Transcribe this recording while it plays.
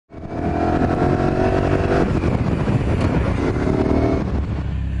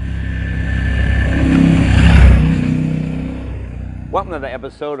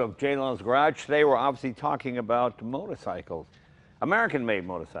episode of Jay Leno's Garage. Today we're obviously talking about motorcycles, American-made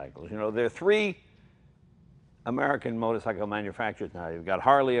motorcycles. You know, there are three American motorcycle manufacturers now. You've got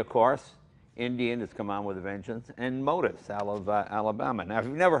Harley, of course, Indian has come on with a vengeance, and Motus out of Alabama. Now, if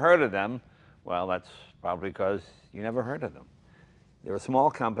you've never heard of them, well, that's probably because you never heard of them. They're a small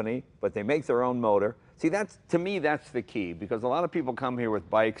company, but they make their own motor. See, that's, to me, that's the key, because a lot of people come here with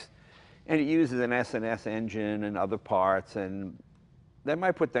bikes, and it uses an S&S engine and other parts, and they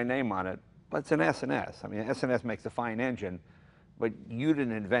might put their name on it, but it's an S&S. I mean, S&S makes a fine engine, but you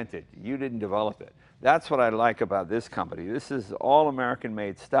didn't invent it. You didn't develop it. That's what I like about this company. This is all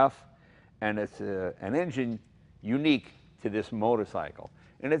American-made stuff, and it's an engine unique to this motorcycle.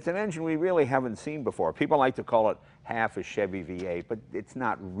 And it's an engine we really haven't seen before. People like to call it half a Chevy V8, but it's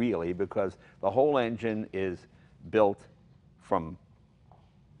not really, because the whole engine is built from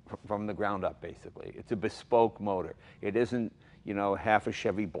the ground up, basically. It's a bespoke motor. It isn't, you know, half a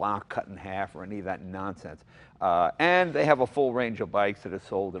Chevy block cut in half or any of that nonsense. And they have a full range of bikes that are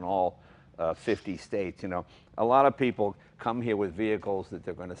sold in all 50 states. You know, a lot of people come here with vehicles that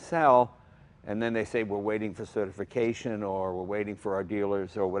they're going to sell, and then they say, we're waiting for certification, or we're waiting for our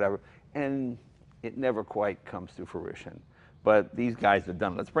dealers, or whatever, and it never quite comes to fruition. But these guys have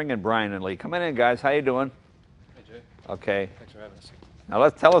done it. Let's bring in Brian and Lee. Come in, guys. How you doing? Hey, Jay. Okay. Thanks for having us. Now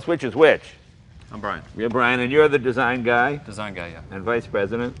let's tell us which is which. I'm Brian. You're Brian, and you're the design guy? Design guy, yeah. And vice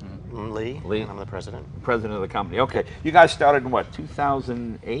president? I'm Lee, and I'm the president. President of the company. Okay. You guys started in what,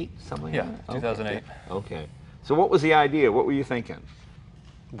 2008, something like that? 2008. Okay. So what was the idea? What were you thinking?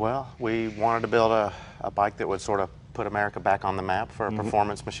 Well, we wanted to build a bike that would sort of put America back on the map for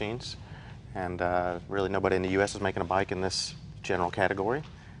performance machines. And really nobody in the U.S. is making a bike in this general category.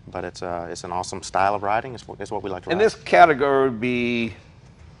 But it's an awesome style of riding. It's what we like to ride. And this category would be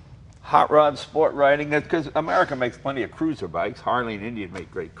hot rod sport riding, because America makes plenty of cruiser bikes. Harley and Indian make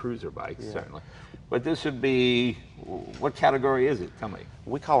great cruiser bikes, certainly. But this would be, what category is it? Tell me.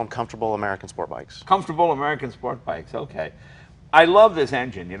 We call them comfortable American sport bikes. Comfortable American sport bikes, okay. I love this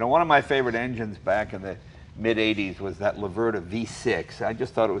engine. You know, one of my favorite engines back in the mid-'80s was that Laverda V6. I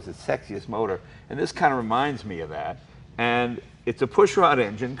just thought it was the sexiest motor, and this kind of reminds me of that. And it's a pushrod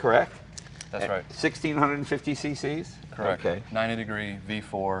engine, correct? That's right. 1,650 cc's? Correct. Okay. 90-degree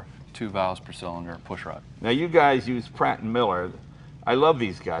V4, 2 valves per cylinder, pushrod. Now you guys use Pratt & Miller. I love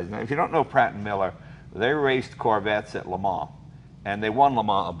these guys. Now if you don't know Pratt & Miller, they raced Corvettes at Le Mans, and they won Le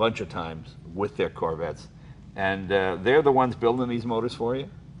Mans a bunch of times with their Corvettes. And they're the ones building these motors for you?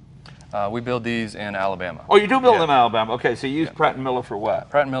 We build these in Alabama. Oh, you do build them in Alabama. Okay, so you use Pratt & Miller for what?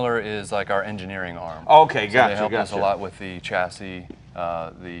 Pratt & Miller is like our engineering arm. Okay, So gotcha, they help us a lot with the chassis,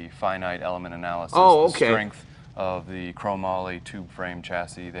 the finite element analysis, the strength of the chromoly tube frame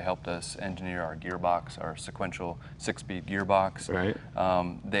chassis. They helped us engineer our gearbox, our sequential 6-speed gearbox. Right.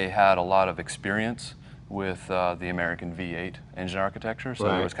 They had a lot of experience with the American V8 engine architecture, so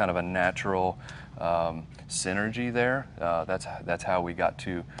there was kind of a natural synergy there. That's how we got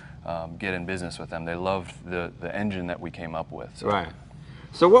to get in business with them. They loved the engine that we came up with. So. Right.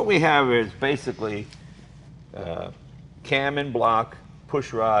 So what we have is basically cam and block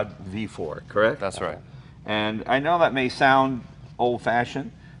pushrod V4, correct? That's right. And I know that may sound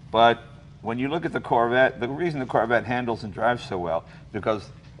old-fashioned, but when you look at the Corvette, the reason the Corvette handles and drives so well is because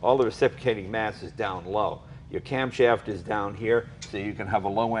all the reciprocating mass is down low. Your camshaft is down here, so you can have a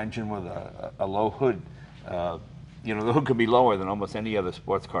low engine with a low hood. You know, the hood could be lower than almost any other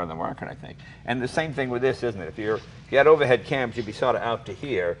sports car in the market, I think. And the same thing with this, isn't it? If you had overhead cams, you'd be sort of out to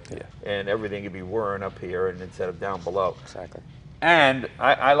here, and everything would be whirring up here and instead of down below. Exactly. And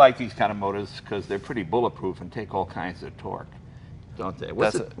I like these kind of motors because they're pretty bulletproof and take all kinds of torque, don't they?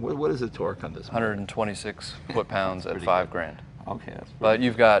 What is the torque on this motor? 126 foot-pounds at $5,000. Okay, that's But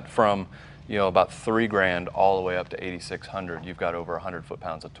you've got from, you know, about $3,000 all the way up to 8,600. You've got over 100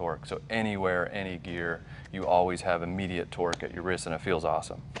 foot-pounds of torque. So anywhere, any gear, you always have immediate torque at your wrist, and it feels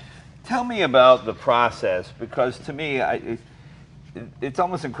awesome. Tell me about the process, because to me, it's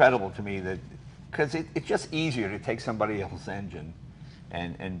almost incredible to me that, because it's just easier to take somebody else's engine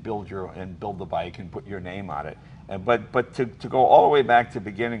and build the bike and put your name on it. But to go all the way back to the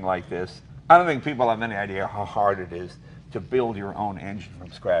beginning like this, I don't think people have any idea how hard it is to build your own engine from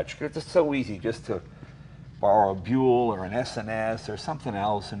scratch. It's just so easy just to borrow a Buell or an S&S or something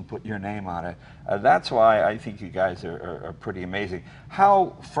else and put your name on it. That's why I think you guys are pretty amazing.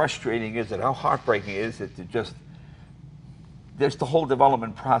 How frustrating is it? How heartbreaking is it to just, there's the whole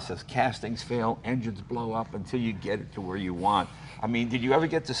development process. Castings fail, engines blow up until you get it to where you want. I mean, did you ever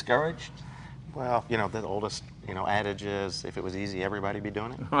get discouraged? Well, you know, the oldest, you know, adage is, if it was easy, everybody'd be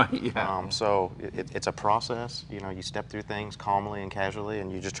doing it. Right, yeah. So it's a process. You know, you step through things calmly and casually,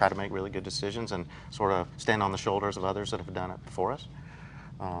 and you just try to make really good decisions and sort of stand on the shoulders of others that have done it before us.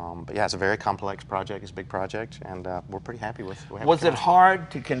 But yeah, it's a very complex project. It's a big project, and we're pretty happy with it. Was it hard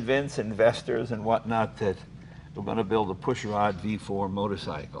to convince investors and whatnot that we're going to build a pushrod V4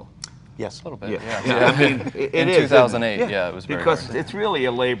 motorcycle? Yes. A little bit, Yeah. yeah. I mean, in is, 2008, yeah, it was very because hard. it's really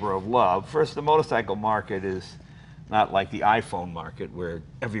a labor of love. First, the motorcycle market is not like the iPhone market where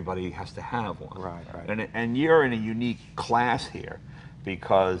everybody has to have one. Right, right. And you're in a unique class here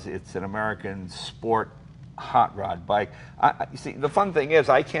because it's an American sport hot rod bike. You see, the fun thing is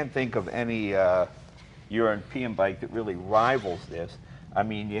I can't think of any European bike that really rivals this. I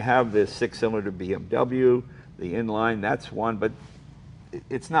mean, you have this 6-cylinder BMW, the inline, that's one, but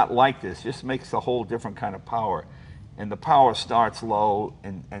it's not like this. It just makes a whole different kind of power. And the power starts low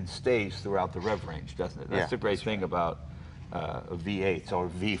and stays throughout the rev range, doesn't it? That's the great thing about V8s or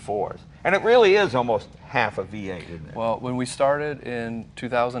V4s. And it really is almost half a V8, isn't it? Well, when we started in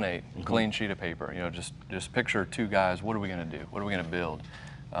 2008, clean sheet of paper, you know, just picture two guys, what are we going to do? What are we going to build?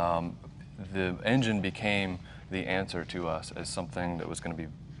 The engine became the answer to us as something that was going to be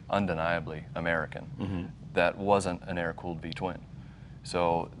undeniably American, that wasn't an air-cooled V-twin.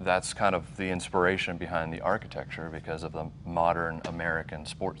 So that's kind of the inspiration behind the architecture because of the modern American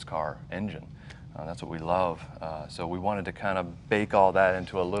sports car engine. That's what we love. So we wanted to kind of bake all that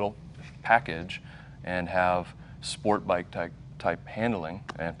into a little package and have sport bike type handling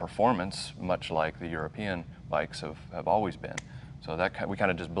and performance, much like the European bikes have always been. So that we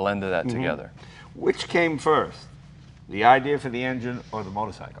kind of just blended that together. Which came first? The idea for the engine or the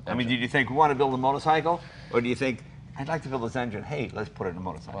motorcycle? I mean, did you think we want to build a motorcycle, or do you think I'd like to build this engine, hey, let's put it in a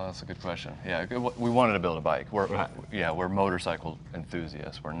motorcycle? Well, that's a good question. Yeah, we wanted to build a bike. We're motorcycle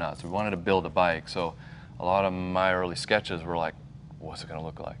enthusiasts. We're nuts. We wanted to build a bike. So a lot of my early sketches were like, what's it going to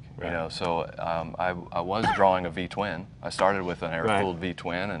look like? Right. You know, so I was drawing a V-twin. I started with an air-cooled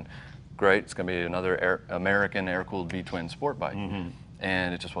V-twin, and great, it's going to be another American air-cooled V-twin sport bike.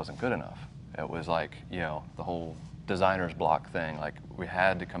 And it just wasn't good enough. It was like, you know, the whole designer's block thing. Like, we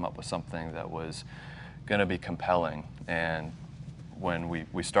had to come up with something that was going to be compelling. And when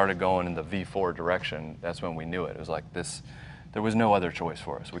we started going in the V4 direction, that's when we knew it. It was like this. There was no other choice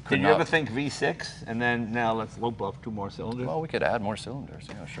for us. We could Did you ever think V6 and then now let's loop up 2 more cylinders? Well, we could add more cylinders,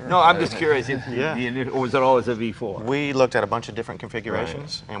 you know, sure. No, I'm just curious. Or was it always a V4? We looked at a bunch of different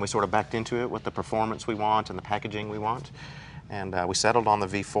configurations, and we sort of backed into it with the performance we want and the packaging we want. And we settled on the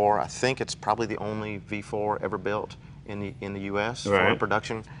V4. I think it's probably the only V4 ever built in the U.S. for a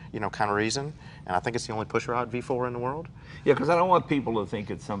production, you know, kind of reason. And I think it's the only pushrod V4 in the world. Yeah, because I don't want people to think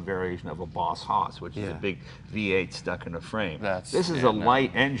it's some variation of a Boss Haas, which is a big V8 stuck in a frame. This is a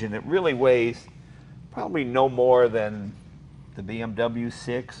light engine that really weighs probably no more than the BMW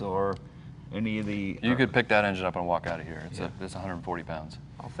 6 or any of the... You could pick that engine up and walk out of here. It's 140 pounds.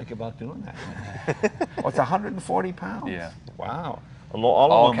 I'll think about doing that. Oh, it's 140 pounds? Yeah. Wow.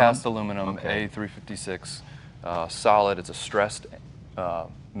 All cast aluminum, A356, solid. It's a stressed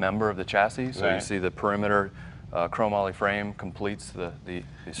member of the chassis, so you see the perimeter chromoly frame completes the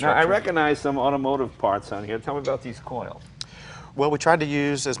structure. Now, I recognize some automotive parts on here. Tell me about these coils. Well, we tried to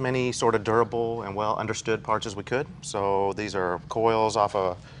use as many sort of durable and well understood parts as we could. So these are coils off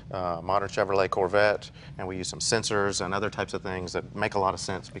a modern Chevrolet Corvette, and we use some sensors and other types of things that make a lot of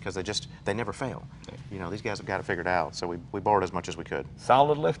sense because they never fail. You know, these guys have got it figured out, so we borrowed as much as we could.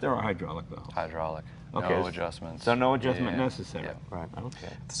 Solid lifter or hydraulic though? Hydraulic. Okay. No adjustments. So no adjustment necessary. Yeah. Right.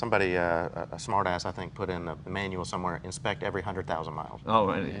 Okay. Somebody, a smart ass, I think, put in a manual somewhere, inspect every 100,000 miles. Oh,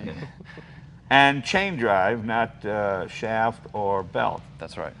 right. Yeah. And chain drive, not shaft or belt.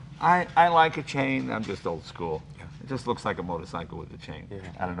 That's right. I like a chain. I'm just old school. It just looks like a motorcycle with a chain.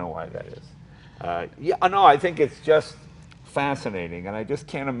 I don't know why that is. No, I think it's just fascinating, and I just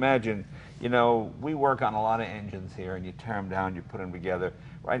can't imagine. You know, we work on a lot of engines here, and you tear them down, you put them together.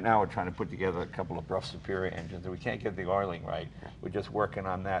 Right now, we're trying to put together a couple of Bruff Superior engines, and we can't get the oiling right. We're just working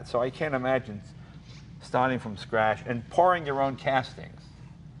on that. So I can't imagine starting from scratch and pouring your own castings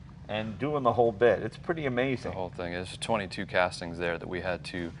and doing the whole bit. It's pretty amazing. The whole thing. There's 22 castings there that we had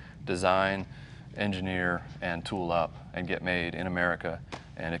to design, engineer, and tool up and get made in America,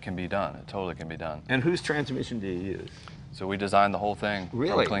 and it can be done. It totally can be done. And whose transmission do you use? So we designed the whole thing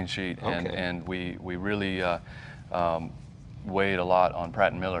from clean sheet, Okay. and we really weighed a lot on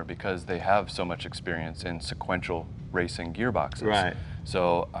Pratt & Miller because they have so much experience in sequential racing gearboxes. Right.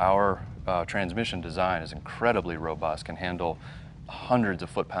 So our transmission design is incredibly robust, can handle hundreds of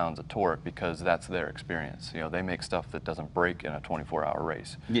foot-pounds of torque because that's their experience. You know, they make stuff that doesn't break in a 24-hour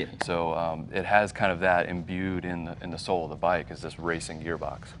race. Yeah. So it has kind of that imbued in the soul of the bike, is this racing gearbox.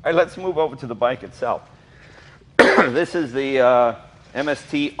 All right, let's move over to the bike itself. This is the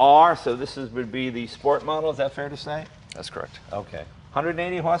MSTR, so this would be the sport model, is that fair to say? That's correct. Okay.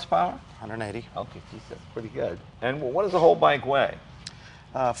 180 horsepower? 180. Okay, geez, that's pretty good. And what does the whole bike weigh?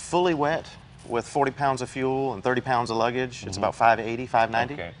 Fully wet with 40 pounds of fuel and 30 pounds of luggage. It's about 580,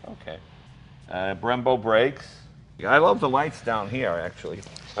 590. Okay, okay. Brembo brakes. Yeah, I love the lights down here, actually.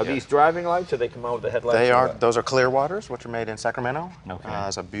 Are these driving lights, or they come out with the headlights? They are. Those are Clearwaters, which are made in Sacramento. Okay.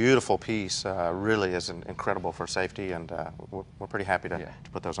 It's a beautiful piece. Really is incredible for safety, and we're pretty happy to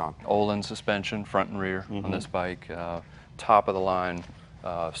put those on. Olin suspension, front and rear on this bike. Top of the line,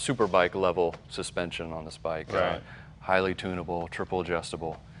 super bike level suspension on this bike. Right. Highly tunable, triple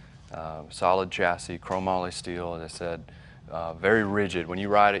adjustable, solid chassis, chromoly steel, as I said. Very rigid. When you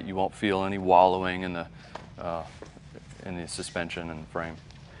ride it, you won't feel any wallowing in the suspension and frame.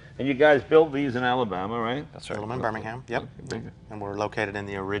 And you guys built these in Alabama, right? That's right. Built 'em in Birmingham. Yep. Okay. And we're located in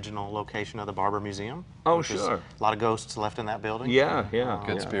the original location of the Barber Museum. Oh, which is sure. A lot of ghosts left in that building. Yeah, yeah.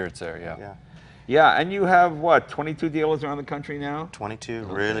 Good yeah. spirits there, yeah. Yeah. Yeah, and you have, what, 22 dealers around the country now? 22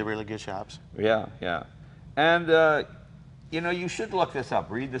 really, really good shops. Yeah, yeah. And, you know, you should look this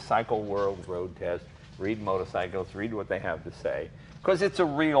up. Read the Cycle World Road Test. Read Motorcycles. Read what they have to say. Because it's a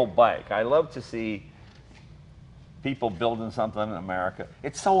real bike. I love to see people building something in America.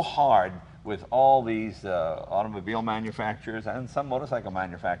 It's so hard with all these automobile manufacturers and some motorcycle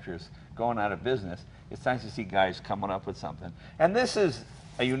manufacturers going out of business. It's nice to see guys coming up with something. And this is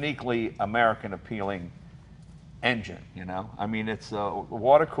a uniquely American appealing engine, you know? I mean, it's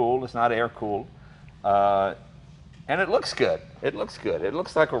water cooled, it's not air cooled. And it looks good. It looks good. It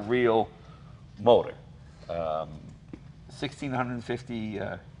looks like a real motor. 1,650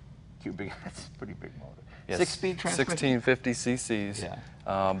 cubic, that's a pretty big motor. Yes, 6-speed transmission? 1650 cc's, Yeah.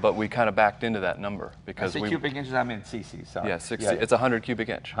 but we kind of backed into that number because I say cubic inches, I mean cc, sorry. Yeah, 60, it's 100 cubic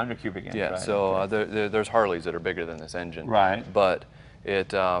inch. 100 cubic inch, Yeah, right, so okay. there's Harleys that are bigger than this engine. Right. But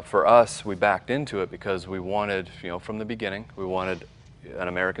it, for us, we backed into it because we wanted, you know, from the beginning, we wanted an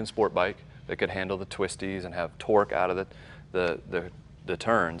American sport bike that could handle the twisties and have torque out of the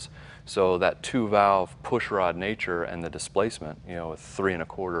turns. So that 2-valve pushrod nature and the displacement, you know, with 3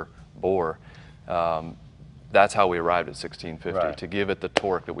 1/4 bore, that's how we arrived at 1650, Right. to give it the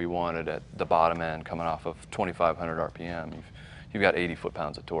torque that we wanted at the bottom end, coming off of 2,500 RPM. You've got 80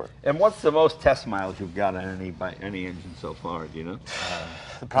 foot-pounds of torque. And what's the most test miles you've got on any engine so far, do you know?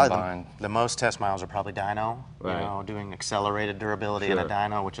 Probably the most test miles are probably dyno. Right. You know, doing accelerated durability in a Sure.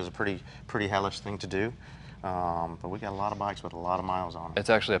 dyno, which is a pretty hellish thing to do. But we got a lot of bikes with a lot of miles on them. It's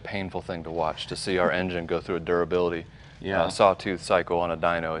actually a painful thing to watch, to see our engine go through a durability Yeah. sawtooth cycle on a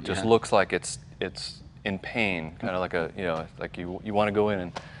dyno. It just Yeah. looks like it's in pain, kind of like a, you know, like you want to go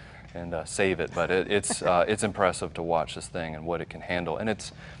in and save it, but it's impressive to watch this thing and what it can handle. And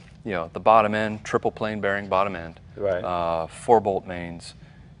it's, you know, the bottom end, triple plain bearing bottom end, Right. 4-bolt mains.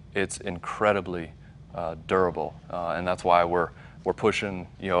 It's incredibly durable, and that's why we're pushing,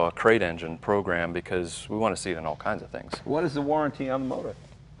 you know, a crate engine program, because we want to see it in all kinds of things. What is the warranty on the motor?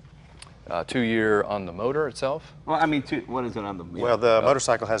 2-year on the motor itself. Well, I mean, what is it on the... Well, the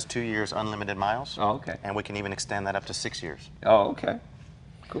motorcycle has 2 years unlimited miles. Oh, okay. And we can even extend that up to 6 years. Oh, okay.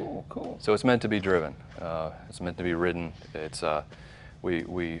 Cool, cool. So it's meant to be driven. It's meant to be ridden. It's our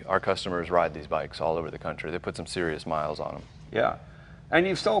customers ride these bikes all over the country. They put some serious miles on them. Yeah. And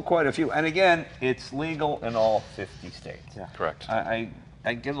you've sold quite a few. And again, it's legal in all 50 states. Yeah. Correct. I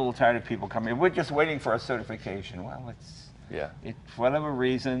get a little tired of people coming. We're just waiting for a certification. Well, for whatever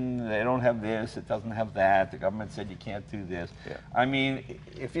reason, they don't have this, it doesn't have that. The government said you can't do this. Yeah. I mean,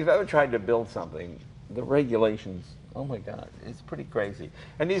 if you've ever tried to build something, the regulations, oh my God, it's pretty crazy.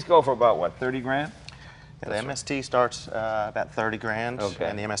 And these go for about, what, 30 grand? Yeah, the MST starts about 30 grand, Okay.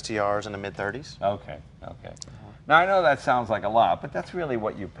 and the MSTR is in the mid-30s. Okay, okay. Now, I know that sounds like a lot, but that's really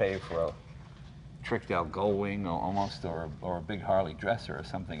what you pay for a tricked out Gullwing or a big Harley dresser or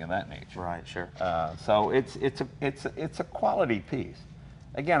something of that nature. Right, sure. So it's a quality piece.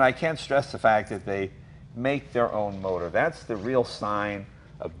 Again, I can't stress the fact that they make their own motor. That's the real sign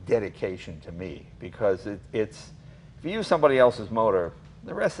of dedication to me, because it's if you use somebody else's motor,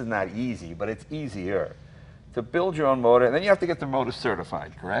 the rest is not easy, but it's easier to build your own motor. And then you have to get the motor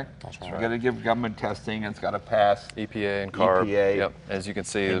certified, correct? That's right. You got to give government testing, and it's got to pass EPA and CARB. EPA Yep. As you can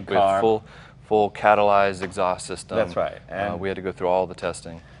see, and we have CARB. full catalyzed exhaust system. That's right. And we had to go through all the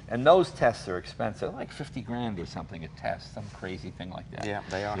testing. And those tests are expensive, like 50 grand or something a test, some crazy thing like that. Yeah,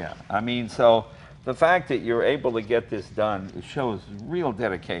 they are. Yeah, I mean, so the fact that you're able to get this done, it shows real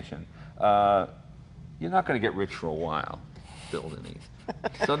dedication. You're not going to get rich for a while building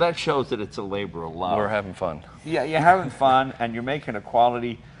these. So that shows that it's a labor of love. We're having fun. Yeah, you're having fun, and you're making a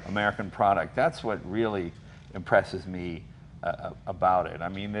quality American product. That's what really impresses me about it. I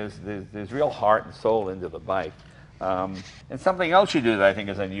mean, there's real heart and soul into the bike. And something else you do that I think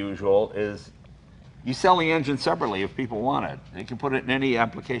is unusual is you sell the engine separately if people want it. They can put it in any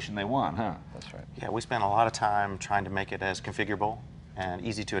application they want, huh? That's right. Yeah, we spent a lot of time trying to make it as configurable and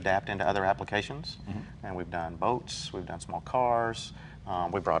easy to adapt into other applications. And we've done boats, we've done small cars.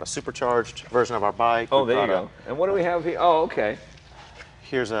 We brought a supercharged version of our bike. Oh, there you go. And what do we have here? Oh, okay.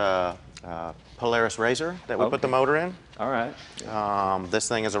 Here's a Polaris Razor that we put the motor in. All right. This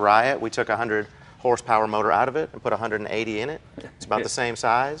thing is a riot. We took a 100 horsepower motor out of it and put 180 in it. It's about the same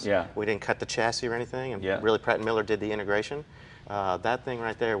size. Yeah. We didn't cut the chassis or anything, and Yeah. really Pratt & Miller did the integration. That thing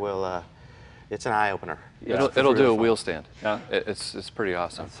right there will, it's an eye-opener. Yeah. It'll do a wheel stand. Yeah. It's pretty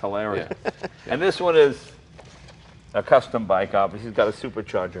awesome. It's hilarious. Yeah. And this one is a custom bike, obviously. It's got a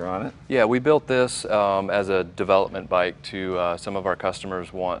supercharger on it. Yeah, we built this as a development bike to some of our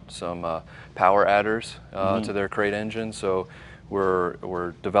customers want some power adders to their crate engine. So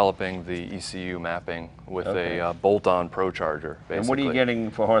we're developing the ECU mapping with a bolt-on Pro Charger, basically. And what are you getting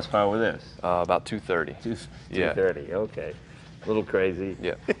for horsepower with this? About 230. 230, okay. A little crazy.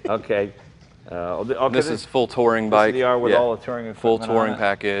 Yeah. Okay. Okay. This is full touring bike. This is the R with all the touring full equipment on touring it?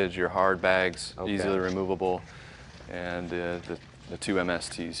 package, your hard bags, Okay. easily removable, and the two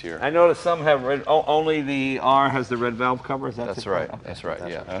MSTs here. I noticed some have red, only the R has the red valve cover, is that That's the right, Okay. that's right,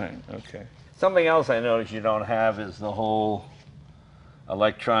 yeah. All right, okay. Something else I noticed you don't have is the whole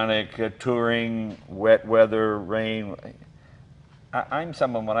electronic touring, wet weather, rain. I'm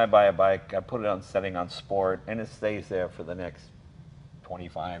someone, when I buy a bike, I put it on setting on sport, and it stays there for the next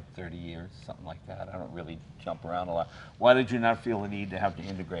 25, 30 years, something like that. I don't really jump around a lot. Why did you not feel the need to have to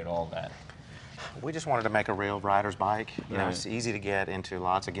integrate all that? We just wanted to make a real rider's bike. You know, Right. it's easy to get into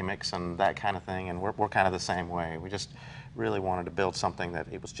lots of gimmicks and that kind of thing, and we're kind of the same way. We just really wanted to build something that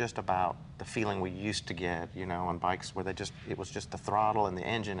it was just about the feeling we used to get, you know, on bikes where it was just the throttle and the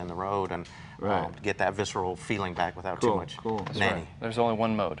engine and the road, and Right. to get that visceral feeling back without too much That's nanny. right. There's only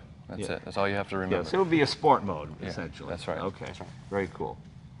one mode. That's Yeah. it. That's all you have to remember. Yes, it would be a sport mode, Yeah, essentially. that's right. Okay, That's right. very cool.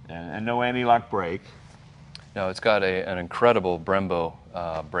 And no anti-lock brake. No, it's got an incredible Brembo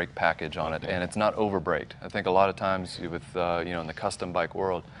brake package on it, and it's not over-braked. I think a lot of times with, you know, in the custom bike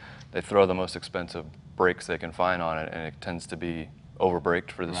world, they throw the most expensive brakes they can find on it, and it tends to be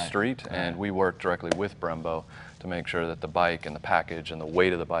over-braked for the Right. street. And we work directly with Brembo to make sure that the bike and the package and the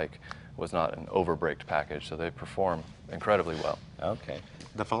weight of the bike was not an over-braked package, so they perform incredibly well. Okay.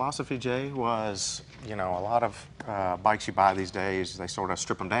 The philosophy, Jay, was, you know, a lot of bikes you buy these days, they sort of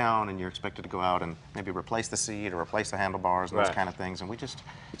strip them down and you're expected to go out and maybe replace the seat or replace the handlebars and Right. those kind of things. And we just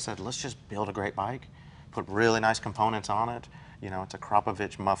said, let's just build a great bike, put really nice components on it. You know, it's a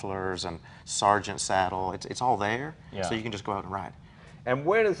Kropovich mufflers and Sargent saddle. It's all there, Yeah. so you can just go out and ride. And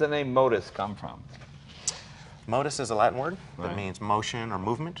where does the name Motus come from? Modus is a Latin word that Right. means motion or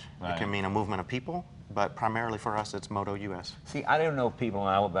movement. Right. It can mean a movement of people, but primarily for us, it's Moto US. See, I didn't know people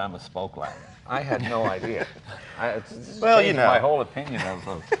in Alabama spoke Latin. I had no idea. It's Well, you changed know. my whole opinion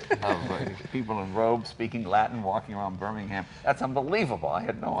of people in robes speaking Latin walking around Birmingham. That's unbelievable. I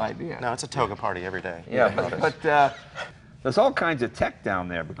had no idea. No, it's a toga party every day. Yeah, Modus. but there's all kinds of tech down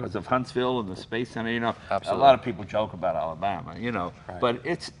there because of Huntsville and the Space Center. You know, Absolutely. a lot of people joke about Alabama. You know, Right. but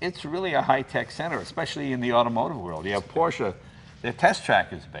it's really a high-tech center, especially in the automotive world. You have Porsche. Their test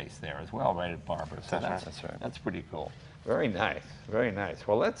track is based there as well, right at Barber. So That's right. That's pretty cool. Very nice. Very nice.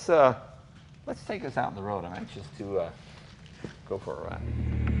 Well, let's take us out on the road. I'm anxious to go for a ride.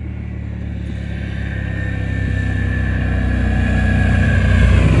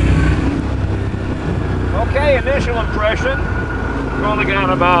 Okay, initial impression. We've only got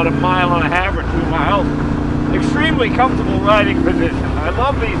about 1.5 miles or 2 miles. Extremely comfortable riding position. I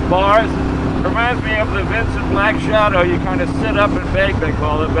love these bars. Reminds me of the Vincent Black Shadow. You kind of sit up and bake, they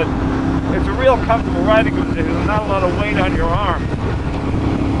call it, but it's a real comfortable riding position. There's not a lot of weight on your arm.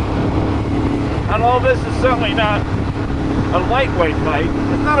 And all this is certainly not a lightweight bike.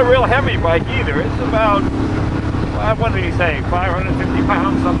 It's not a real heavy bike either. It's about, what did he say, 550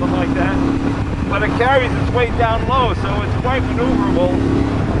 pounds, something like that. But it carries its weight down low, so it's quite maneuverable.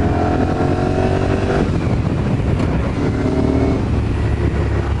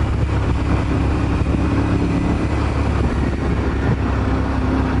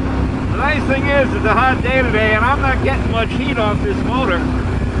 The nice thing is, it's a hot day today, and I'm not getting much heat off this motor,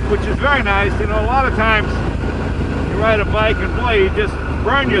 which is very nice. You know, a lot of times you ride a bike and boy, you just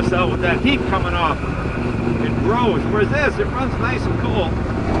burn yourself with that heat coming off. It grows. Whereas this, it runs nice and cool.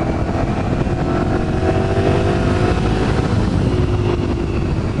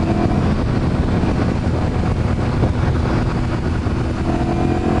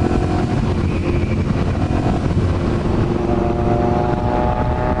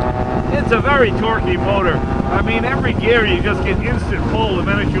 It's a very torquey motor. I mean, every gear you just get instant pull the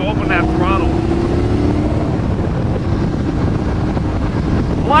minute you open that throttle.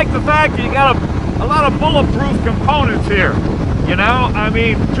 I like the fact that you got a lot of bulletproof components here. You know, I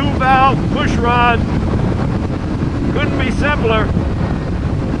mean, 2-valve, push rod. Couldn't be simpler.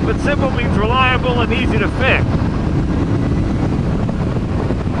 But simple means reliable and easy to fix.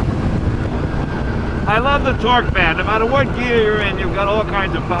 I love the torque band. No matter what gear you're in, you've got all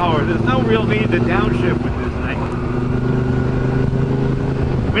kinds of power. There's no real need to downshift with this thing.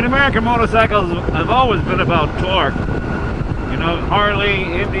 I mean, American motorcycles have always been about torque. You know, Harley,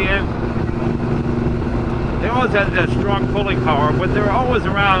 Indian, they always had that strong pulling power, but they're always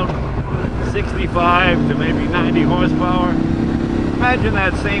around 65 to maybe 90 horsepower. Imagine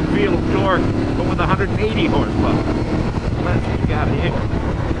that same feel of torque, but with 180 horsepower. That's what you got here.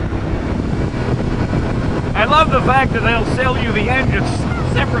 I love the fact that they'll sell you the engines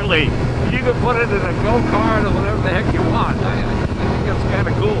separately. You can put it in a go-kart or whatever the heck you want. I think that's kind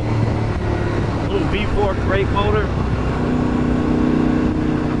of cool. Little V4 crate motor.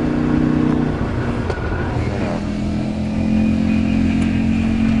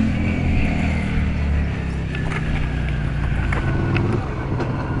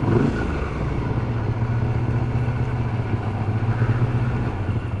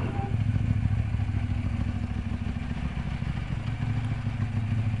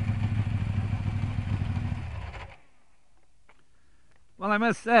 Well, I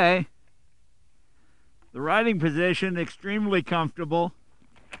must say, the riding position, extremely comfortable.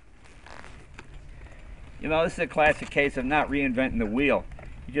 You know, this is a classic case of not reinventing the wheel.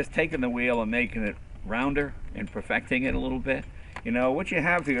 You're just taking the wheel and making it rounder and perfecting it a little bit. You know, what you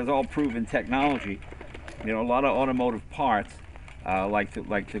have here is all proven technology. You know, a lot of automotive parts, like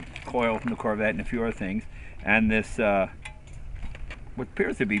the coil from the Corvette and a few other things. And this, what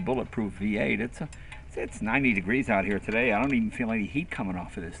appears to be bulletproof V8, it's 90 degrees out here today. I don't even feel any heat coming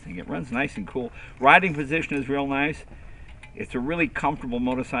off of this thing. It runs nice and cool. Riding position is real nice. It's a really comfortable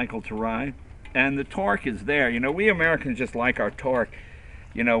motorcycle to ride. And the torque is there. You know, we Americans just like our torque.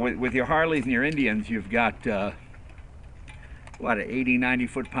 You know, with your Harleys and your Indians, you've got, what, 80, 90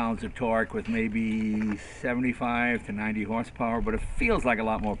 foot-pounds of torque with maybe 75 to 90 horsepower. But it feels like a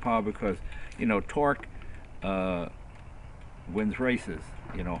lot more power because, you know, torque wins races.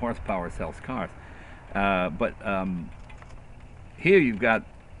 You know, horsepower sells cars. Here you've got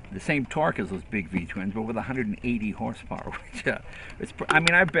the same torque as those big V-twins, but with 180 horsepower. Which, I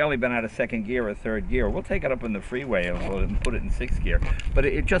mean, I've barely been out of second gear or third gear. We'll take it up in the freeway and put it in sixth gear. But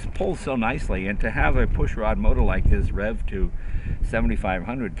it just pulls so nicely, and to have a pushrod motor like this rev to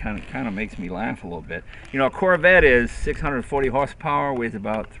 7,500 kind of makes me laugh a little bit. You know, a Corvette is 640 horsepower, weighs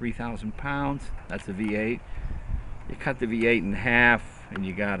about 3,000 pounds. That's a V8. You cut the V8 in half, and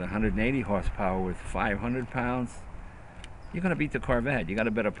you got 180 horsepower with 500 pounds, you're going to beat the Corvette. You got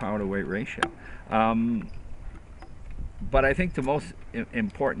a better power to weight ratio. But I think the most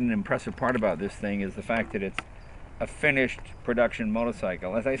important, impressive part about this thing is the fact that it's a finished production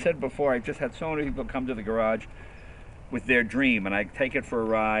motorcycle. As I said before, I've just had so many people come to the garage with their dream, and I take it for a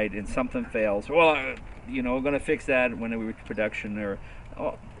ride, and something fails. Well, you know, we're going to fix that when we reach production. Or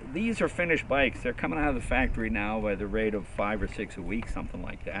these are finished bikes. They're coming out of the factory now by the rate of 5 or 6 a week, something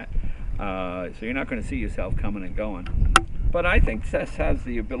like that. So you're not going to see yourself coming and going. But I think this has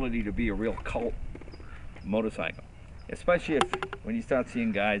the ability to be a real cult motorcycle, especially when you start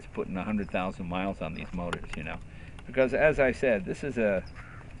seeing guys putting 100,000 miles on these motors, you know. Because as I said, this is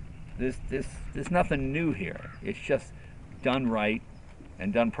there's nothing new here. It's just done right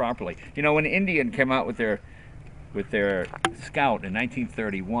and done properly. You know, when Indian came out with their Scout in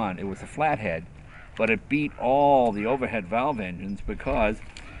 1931, it was a flathead, but it beat all the overhead valve engines because,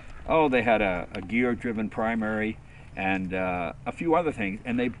 they had a gear-driven primary and a few other things,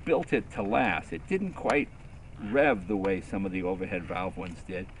 and they built it to last. It didn't quite rev the way some of the overhead valve ones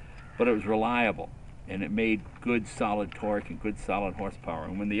did, but it was reliable, and it made good solid torque and good solid horsepower.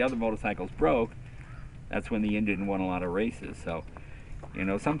 And when the other motorcycles broke, that's when the Indian won a lot of races. So, you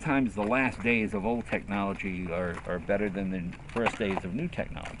know, sometimes the last days of old technology are better than the first days of new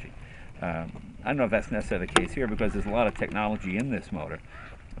technology. I don't know if that's necessarily the case here because there's a lot of technology in this motor,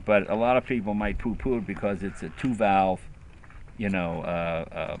 but a lot of people might poo-poo it because it's a 2-valve, you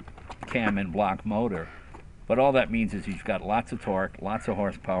know, cam and block motor. But all that means is you've got lots of torque, lots of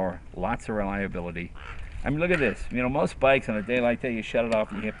horsepower, lots of reliability. I mean, look at this. You know, most bikes on a day like that, you shut it off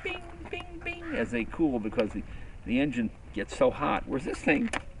and you hear bing, bing, bing as they cool because the engine gets so hot. Whereas this thing,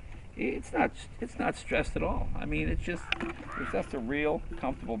 it's not stressed at all. I mean, it's just a real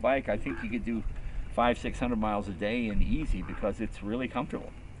comfortable bike. I think you could do 500-600 miles a day and easy because it's really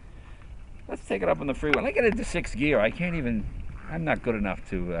comfortable. Let's take it up on the freeway. When I get into 6th gear, I can't even. I'm not good enough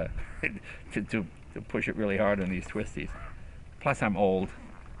to to push it really hard on these twisties. Plus, I'm old,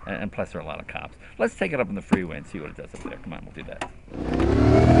 and plus there are a lot of cops. Let's take it up on the freeway and see what it does up there. Come on, we'll do that.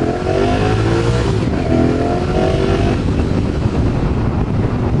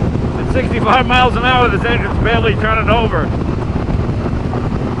 At 65 miles an hour, this engine's barely turning over.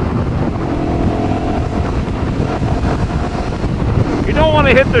 You don't want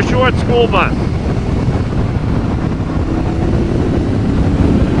to hit the short school bus.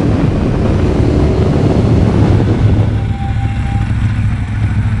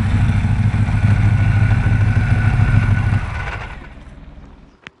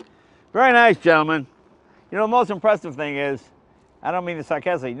 Very nice, gentlemen. You know, the most impressive thing is, I don't mean to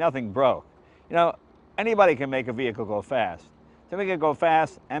sarcastically, nothing broke. You know, anybody can make a vehicle go fast. To make it go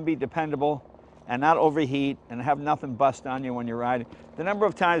fast and be dependable and not overheat and have nothing bust on you when you're riding. The number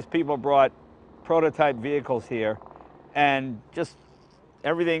of times people brought prototype vehicles here and just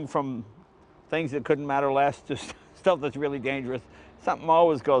everything from things that couldn't matter less to stuff that's really dangerous, something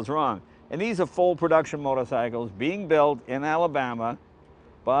always goes wrong. And these are full production motorcycles being built in Alabama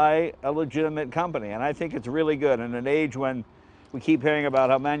by a legitimate company. And I think it's really good in an age when we keep hearing about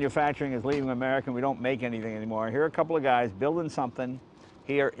how manufacturing is leaving America and we don't make anything anymore. Here are a couple of guys building something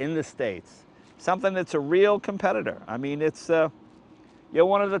here in the States. Something that's a real competitor. I mean, it's, you're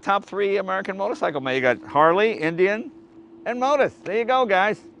one of the top 3 American motorcycle men. You got Harley, Indian, and Motus. There you go,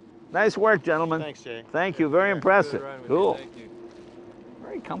 guys. Nice work, gentlemen. Thanks, Jay. Thank you, very impressive. Cool. Thank you.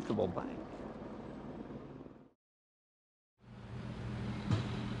 Very comfortable bike.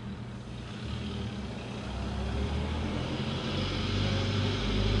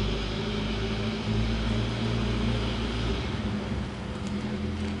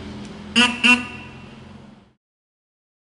 Mm-hmm.